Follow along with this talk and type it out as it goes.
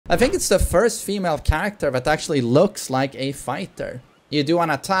I think it's the first female character that actually looks like a fighter. You do an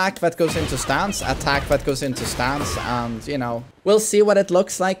attack that goes into stance, attack that goes into stance, and, you know, we'll see what it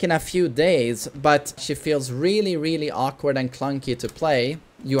looks like in a few days, but she feels really, really awkward and clunky to play.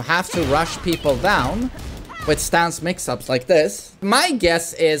 You have to rush people down with stance mix-ups like this. My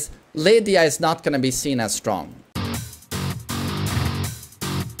guess is Lidia is not going to be seen as strong.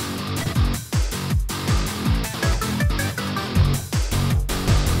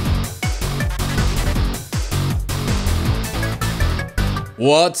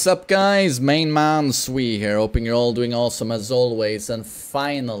 What's up guys, TheMainManSWE here, hoping you're all doing awesome as always, and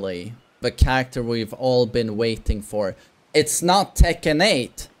finally, the character we've all been waiting for. It's not Tekken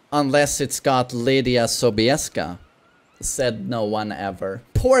 8, unless it's got Lidia Sobieska. Said no one ever.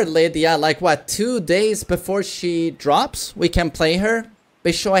 Poor Lidia, like what, 2 days before she drops, we can play her?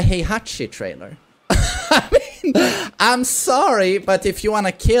 They show a Heihachi trailer. I mean, I'm sorry, but if you want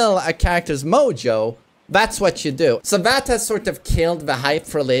to kill a character's mojo, that's what you do. So that has sort of killed the hype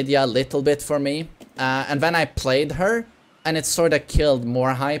for Lidia a little bit for me. And then I played her, and it sort of killed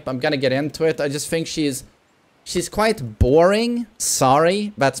more hype. I'm gonna get into it. I just think she's quite boring.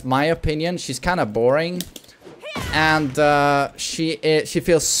 Sorry, that's my opinion. She's kind of boring. And she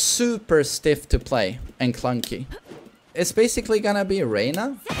feels super stiff to play and clunky. It's basically gonna be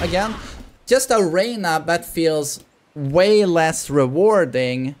Reina again. Just a Reina that feels way less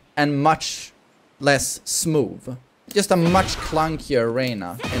rewarding and much less smooth. Just a much clunkier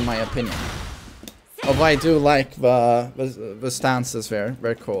Reina, in my opinion. Although I do like the stances there,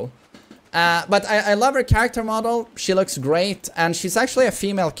 very cool. But I love her character model. She looks great, and she's actually a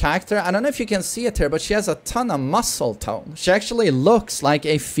female character. I don't know if you can see it here, but she has a ton of muscle tone. She actually looks like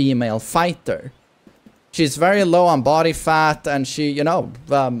a female fighter. She's very low on body fat, and she, you know,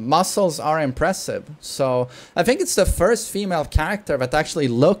 the muscles are impressive. So I think it's the first female character that actually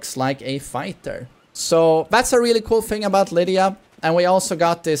looks like a fighter. So that's a really cool thing about Lidia. And we also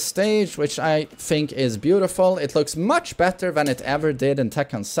got this stage, which I think is beautiful. It looks much better than it ever did in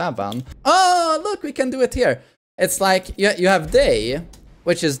Tekken 7. Oh, look, we can do it here. It's like you have day,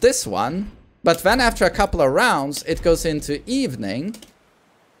 which is this one. But then after a couple of rounds, it goes into evening,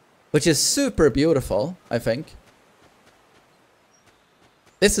 which is super beautiful, I think.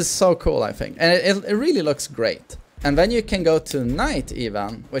 This is so cool, I think. And it really looks great. And then you can go to night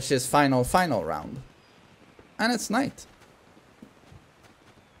even, which is final round. And it's night.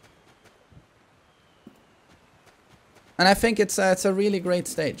 And I think it's a really great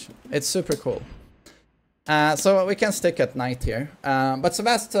stage. It's super cool. So we can stick at night here. But so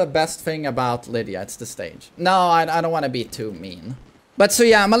that's the best thing about Lidia, it's the stage. No, I don't want to be too mean. But so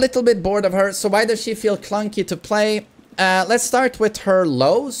yeah, I'm a little bit bored of her. So why does she feel clunky to play? Let's start with her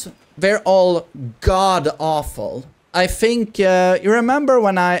lows. They're all god-awful. I think, you remember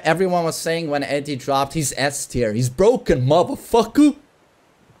when everyone was saying when Eddie dropped, he's S tier, he's broken, motherfucker?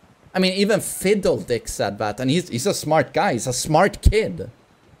 I mean, even Fiddledick said that, and he's a smart guy, he's a smart kid.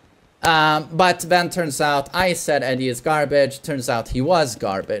 But then turns out, I said Eddie is garbage, turns out he was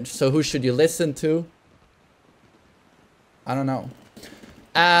garbage. So who should you listen to? I don't know.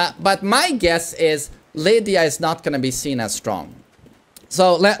 But my guess is Lidia is not going to be seen as strong.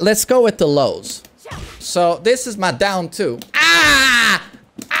 So let's go with the lows. So this is my down 2. Ah!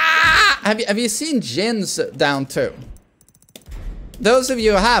 Ah! Have you seen Jin's down 2? Those of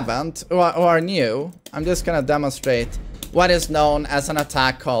you who haven't, who are new, I'm just going to demonstrate what is known as an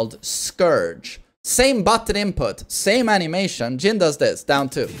attack called Scourge. Same button input, same animation. Jin does this, down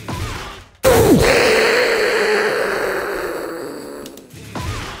 2.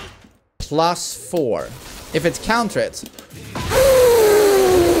 +4. If it's counter it.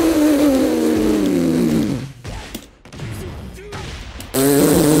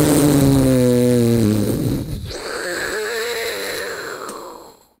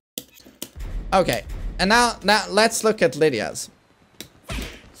 Okay, and now let's look at Lidia's.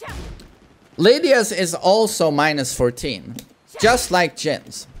 Lidia's is also -14, just like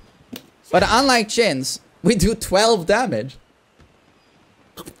Jin's. But unlike Jin's, we do 12 damage.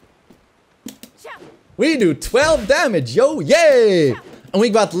 We do 12 damage, yo, yay! And we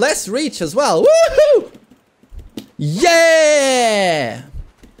got less reach as well, woohoo! Yeah!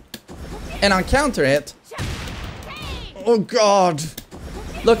 And on counter hit, oh god,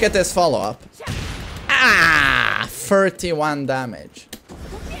 look at this follow-up. Ah, 31 damage.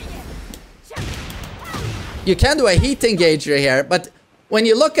 You can do a heat engager here, but when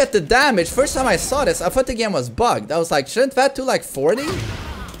you look at the damage, first time I saw this, I thought the game was bugged. I was like, shouldn't that do like 40?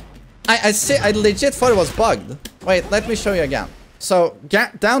 I legit thought it was bugged. Wait, let me show you again. So,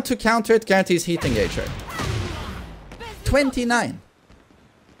 down to counter it guarantees heat engager. 29.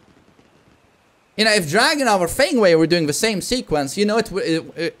 You know, if Dragunov or Fengwei were doing the same sequence, you know,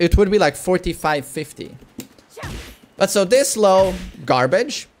 it would be like 45-50. But so this low,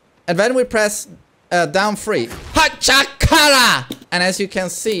 garbage. And then we press down 3. Hachakara! And as you can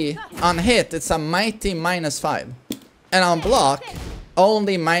see, on hit, it's a mighty -5. And on block,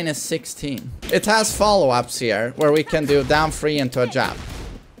 only -16. It has follow-ups here, where we can do down 3 into a jab.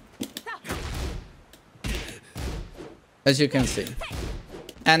 As you can see.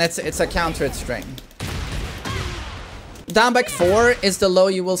 And it's a counter hit string. Down back 4 is the low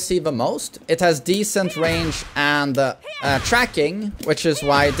you will see the most. It has decent range and tracking, which is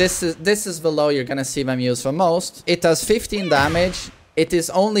why this is the low you're gonna see them use the most. It does 15 damage. It is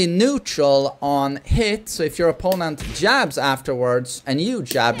only neutral on hit, so if your opponent jabs afterwards and you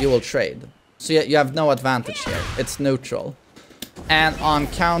jab, you will trade. So you have no advantage here. It's neutral. And on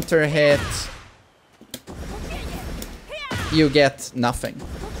counter hit, you get nothing.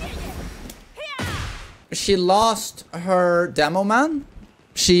 She lost her demo man.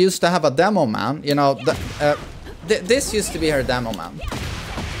 She used to have a demo man. You know, this used to be her demo man.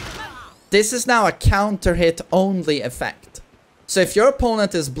 This is now a counter hit only effect. So if your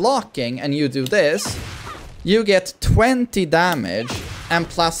opponent is blocking and you do this, you get 20 damage and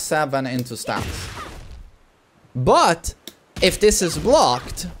 +7 into stance. But if this is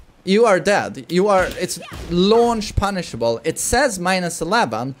blocked, you are dead. It's launch punishable. It says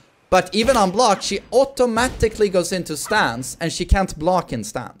 -11. But even on block, she automatically goes into stance, and she can't block in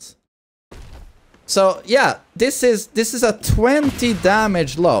stance. So yeah, this is a 20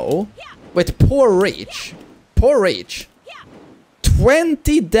 damage low with poor reach. Poor reach.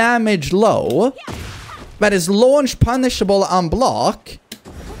 20 damage low that is launch punishable on block,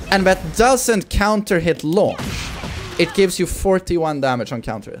 and that doesn't counter hit launch. It gives you 41 damage on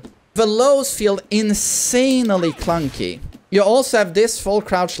counter hit. The lows feel insanely clunky. You also have this full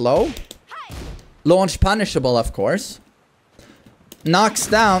crouch low. Launch punishable, of course. Knocks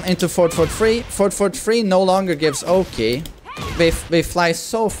down into forward 3. Forward 3 no longer gives Oki. They fly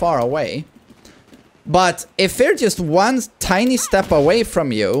so far away. But if they're just one tiny step away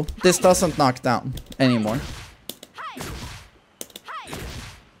from you, this doesn't knock down anymore.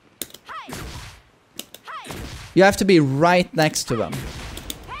 You have to be right next to them.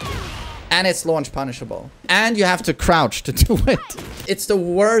 And it's launch punishable. And you have to crouch to do it. It's the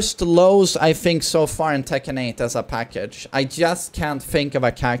worst lows, I think, so far in Tekken 8 as a package. I just can't think of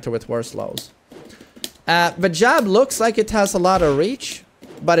a character with worse lows. The jab looks like it has a lot of reach,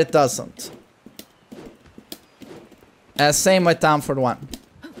 but it doesn't. Same with down for 1.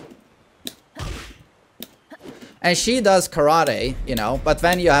 And she does karate, you know, but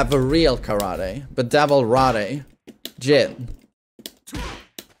then you have a real karate. The devil rade. Jin.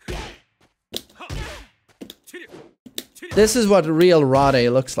 This is what real rade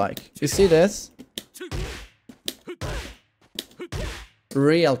looks like. You see this?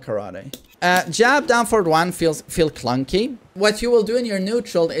 Real karate. Jab down forward 1 feel clunky. What you will do in your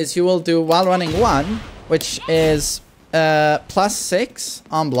neutral is you will do while running 1, which is +6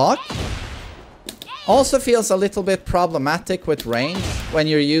 on block. Also feels a little bit problematic with range when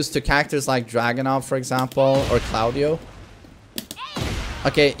you're used to characters like Dragunov, for example, or Claudio.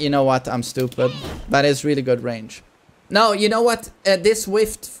 Okay, you know what? I'm stupid. That is really good range. No, you know what? This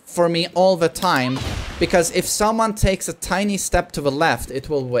whiffed for me all the time, because if someone takes a tiny step to the left, it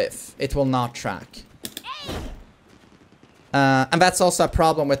will whiff. It will not track. And that's also a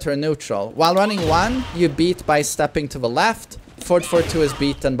problem with her neutral. While running 1, you beat by stepping to the left. Forward 2 is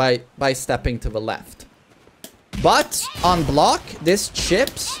beaten by stepping to the left. But on block, this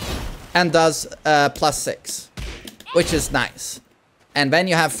chips and does +6, which is nice. And then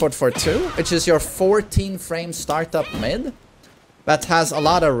you have forward 2, which is your 14 frame startup mid. That has a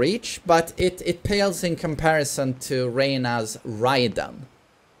lot of reach, but it pales in comparison to Reina's Raiden.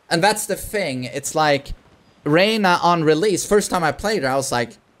 And that's the thing, it's like Reina on release, first time I played her, I was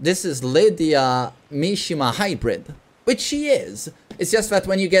like, this is Lidia Mishima hybrid. Which she is. It's just that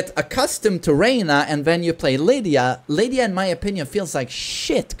when you get accustomed to Reina and then you play Lidia, Lidia in my opinion feels like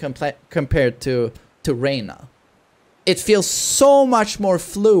shit compared to Reina. It feels so much more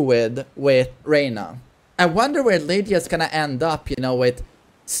fluid with Reina. I wonder where Lydia's gonna end up, you know, with...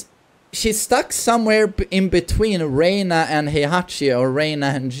 She's stuck somewhere in between Reina and Heihachi or Reina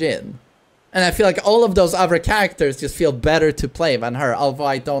and Jin. And I feel like all of those other characters just feel better to play than her. Although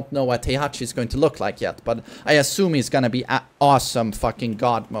I don't know what Heihachi is going to look like yet. But I assume he's gonna be awesome fucking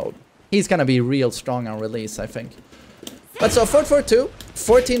god mode. He's gonna be real strong on release, I think. But so 4-4-2,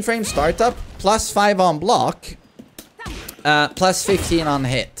 14 frame startup, +5 on block. +15 on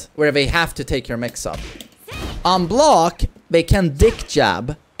hit, where they have to take your mix up. On block, they can dick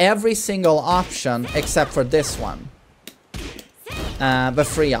jab every single option except for this one. The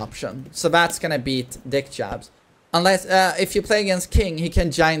free option. So that's gonna beat dick jabs. Unless, if you play against King, he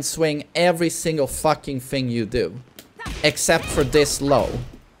can giant swing every single fucking thing you do. Except for this low.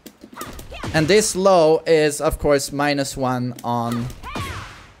 And this low is, of course, -1 on...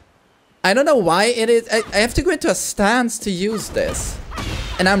 I don't know why it is... I have to go into a stance to use this.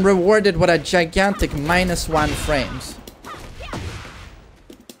 And I'm rewarded with a gigantic -1 frames.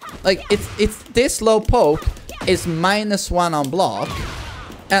 Like, it's this low poke is -1 on block.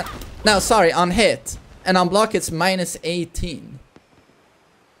 And... No, sorry, on hit. And on block it's -18.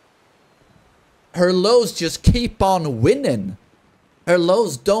 Her lows just keep on winning. Her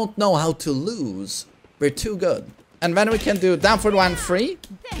lows don't know how to lose. We're too good. And then we can do down forward 1 free,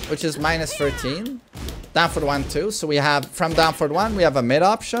 which is -13. Down forward 1 2. So we have from down forward 1 we have a mid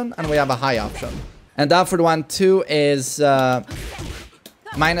option and we have a high option. And down forward 1 2 is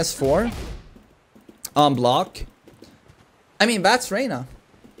 -4 on block. I mean that's Reina.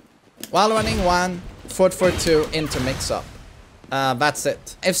 While running 1, forward 4 2 into mix up. That's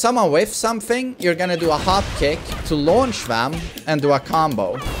it. If someone whiffs something, you're gonna do a hop kick to launch them and do a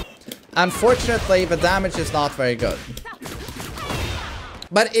combo. Unfortunately, the damage is not very good.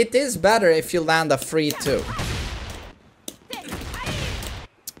 But it is better if you land a free 2.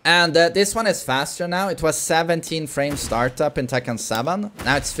 And this one is faster now. It was 17 frame startup in Tekken 7.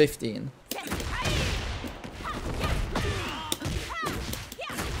 Now it's 15.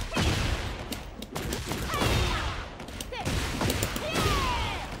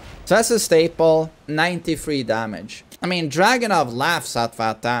 So that's a staple, 93 damage. I mean, Dragunov laughs at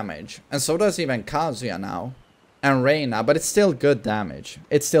that damage. And so does even Kazuya now. And Reina, but it's still good damage.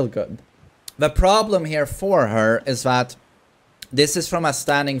 It's still good. The problem here for her is that this is from a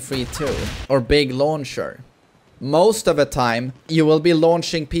standing free 2 or big launcher. Most of the time, you will be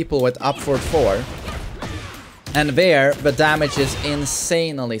launching people with upward 4. And there, the damage is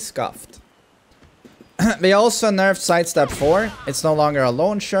insanely scuffed. They also nerfed sidestep 4. It's no longer a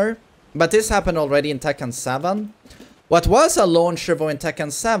launcher. But this happened already in Tekken 7. What was a launcher though in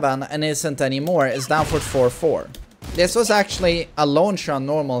Tekken 7 and isn't anymore is down forward 4-4. This was actually a launcher on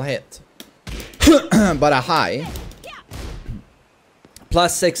normal hit. But a high.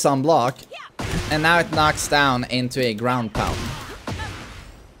 +6 on block. And now it knocks down into a ground pound.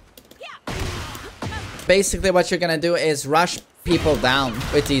 Basically what you're gonna do is rush people down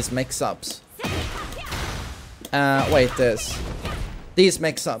with these mix-ups. Wait, these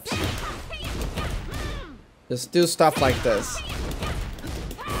mix-ups. Just do stuff like this.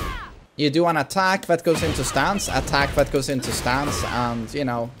 You do an attack that goes into stance, attack that goes into stance, and you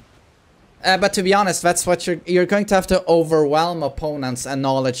know. But to be honest, that's what you're going to have to overwhelm opponents and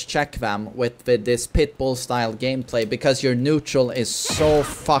knowledge check them with this pitbull style gameplay because your neutral is so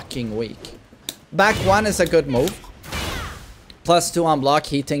fucking weak. Back 1 is a good move. +2 on block,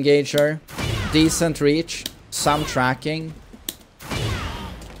 heat engager, decent reach. Some tracking.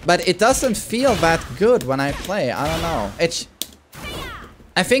 But it doesn't feel that good when I play. I don't know.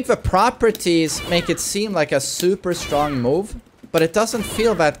 I think the properties make it seem like a super strong move. But it doesn't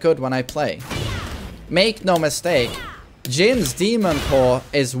feel that good when I play. Make no mistake. Jin's Demon Paw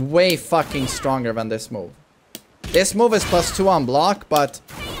is way fucking stronger than this move. This move is +2 on block. But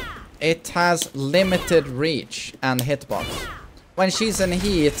it has limited reach and hitbox. When she's in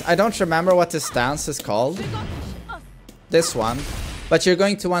heat, I don't remember what this stance is called. This one. But you're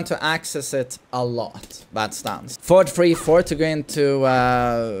going to want to access it a lot. That stance. Forward 3-4 to go into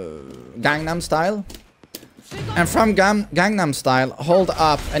Gangnam style. And from Gangnam style, hold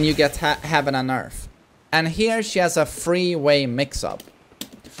up and you get Heaven and Earth. And here she has a freeway mix-up.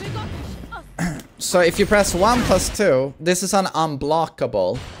 So if you press 1 + 2, this is an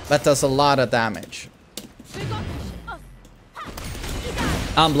unblockable that does a lot of damage.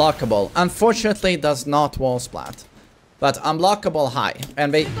 Unblockable. Unfortunately, it does not wall splat. But unblockable high.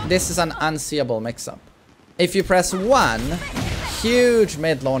 And this is an unseeable mix-up. If you press 1, huge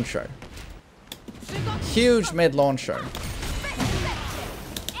mid launcher. Huge mid launcher.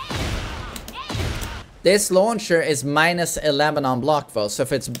 This launcher is -11 on block though. So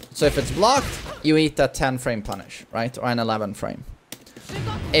if it's blocked, you eat a 10 frame punish, right? Or an 11 frame.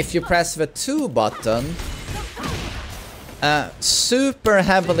 If you press the 2 button, super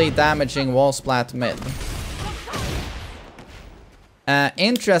heavily damaging wall splat mid.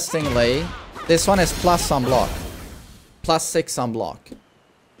 Interestingly, this one is + on block. +6 on block.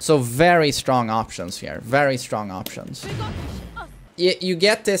 So very strong options here. Very strong options. You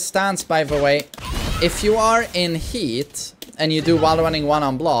get this stance, by the way. If you are in heat and you do while running 1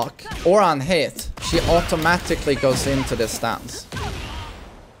 on block or on hit, she automatically goes into this stance.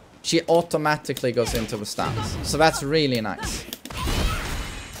 she automatically goes into the stance. So that's really nice.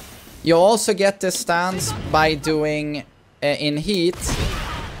 You also get this stance by doing in heat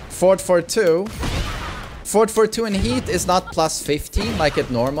forward 4-2. Forward 4-2 in heat is not plus 15 like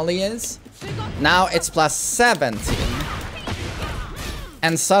it normally is. Now it's plus 17.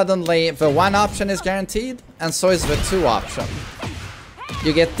 And suddenly the 1 option is guaranteed, and so is the 2 option.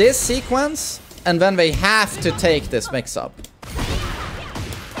 You get this sequence, and then they have to take this mix-up.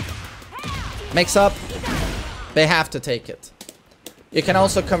 Mix-up, they have to take it. You can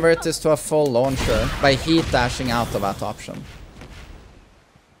also convert this to a full launcher by heat dashing out of that option.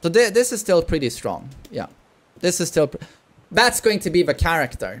 So this is still pretty strong. Yeah, this is still... That's going to be the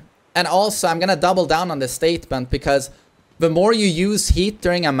character. And also, I'm going to double down on this statement because the more you use heat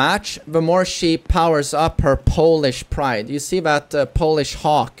during a match, the more she powers up her Polish pride. You see that Polish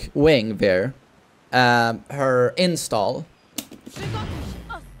hawk wing there? Her install.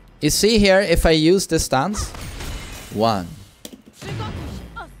 You see here, if I use this stance, 1,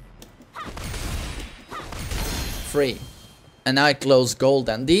 3, and now it glows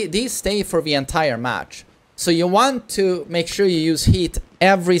golden. These stay for the entire match. So you want to make sure you use heat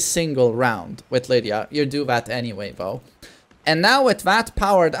every single round with Lidia. You do that anyway though. And now with that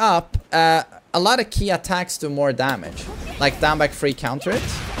powered up, a lot of key attacks do more damage. Like down back free counter it.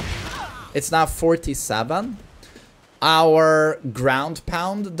 It's now 47. Our ground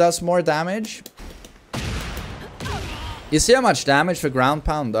pound does more damage. You see how much damage the ground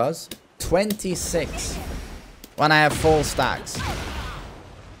pound does? 26. When I have full stacks.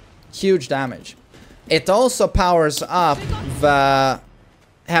 Huge damage. It also powers up the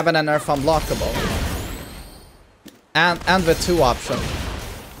having a nerf unblockable. And the 2 option.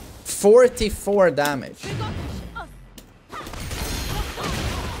 44 damage.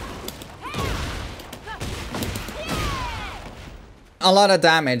 A lot of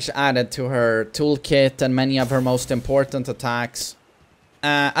damage added to her toolkit and many of her most important attacks.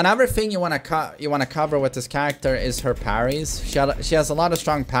 Another thing you want to cover with this character is her parries. She has a lot of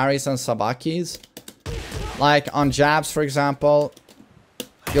strong parries and sabakis. Like on jabs, for example,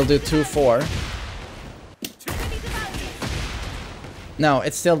 you'll do 2-4. No,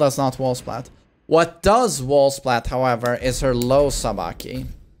 it still does not wall splat. What does wall splat, however, is her low sabaki.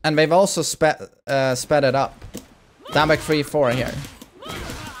 And they've also sped it up. Down back 3-4 here.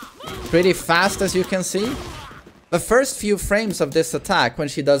 Pretty fast, as you can see. The first few frames of this attack, when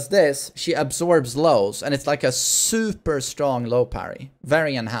she does this, she absorbs lows. And it's like a super strong low parry.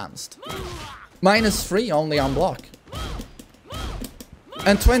 Very enhanced. -3 only on block.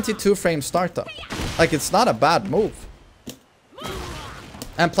 And 22 frame startup. Like, it's not a bad move.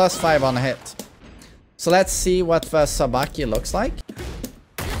 And +5 on a hit. So let's see what the sabaki looks like.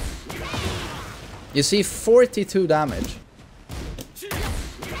 You see 42 damage.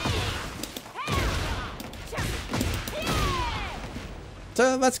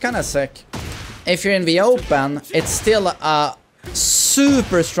 So that's kind of sick. If you're in the open, it's still a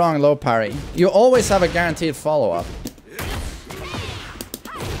super strong low parry. You always have a guaranteed follow-up.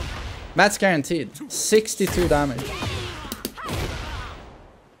 That's guaranteed. 62 damage.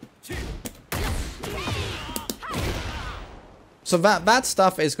 So that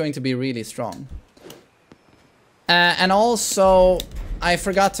stuff is going to be really strong. And also, I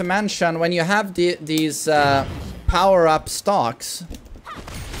forgot to mention, when you have these power-up stocks...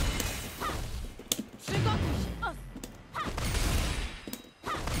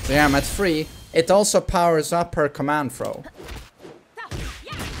 So yeah, I'm at 3. It also powers up her command throw.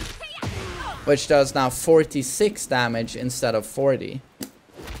 Which does now 46 damage instead of 40.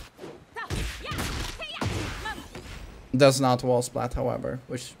 Does not wall splat, however,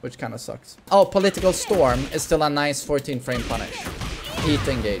 which kind of sucks. Oh, Political Storm is still a nice 14 frame punish. Heat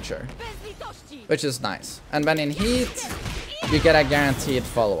engager. Which is nice. And when in heat, you get a guaranteed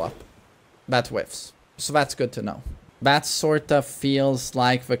follow-up. That whiffs. So that's good to know. That sort of feels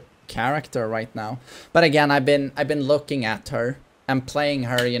like the character right now. But again, I've been looking at her and playing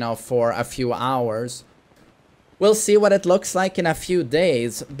her, you know, for a few hours. We'll see what it looks like in a few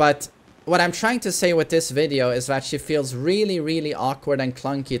days, but what I'm trying to say with this video is that she feels really, really awkward and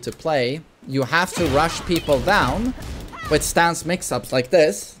clunky to play. You have to rush people down with stance mix-ups like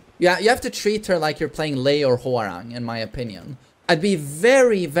this. Yeah, you have to treat her like you're playing Lei or Hwoarang, in my opinion. I'd be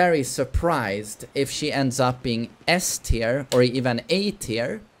very, very surprised if she ends up being S tier or even A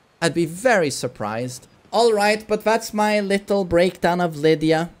tier. I'd be very surprised. Alright, but that's my little breakdown of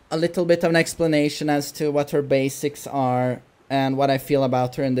Lidia. A little bit of an explanation as to what her basics are and what I feel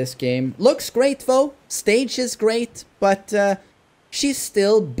about her in this game. Looks great though. Stage is great, but she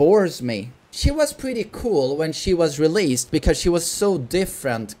still bores me. she was pretty cool when she was released because she was so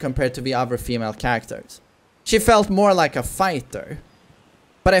different compared to the other female characters. She felt more like a fighter.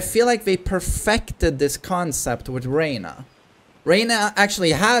 But I feel like they perfected this concept with Reina. Reina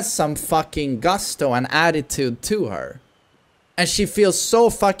actually has some fucking gusto and attitude to her. And she feels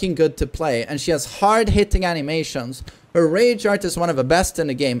so fucking good to play. And she has hard-hitting animations. Her rage art is one of the best in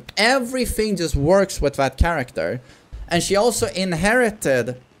the game. Everything just works with that character. And she also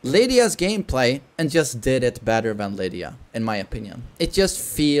inherited Lidia's gameplay and just did it better than Lidia, in my opinion. It just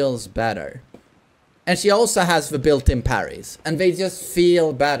feels better. And she also has the built-in parries. And they just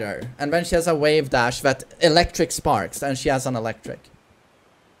feel better. And then she has a wave dash that electric sparks. And she has an electric.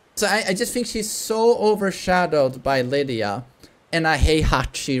 So I just think she's so overshadowed by Lidia in a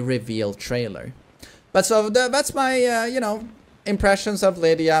Heihachi reveal trailer. But so that's my, you know, impressions of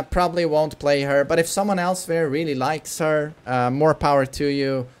Lidia. Probably won't play her. But if someone else there really likes her, more power to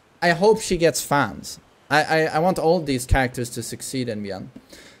you. I hope she gets fans. I want all these characters to succeed in the end.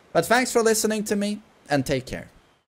 But thanks for listening to me. And take care.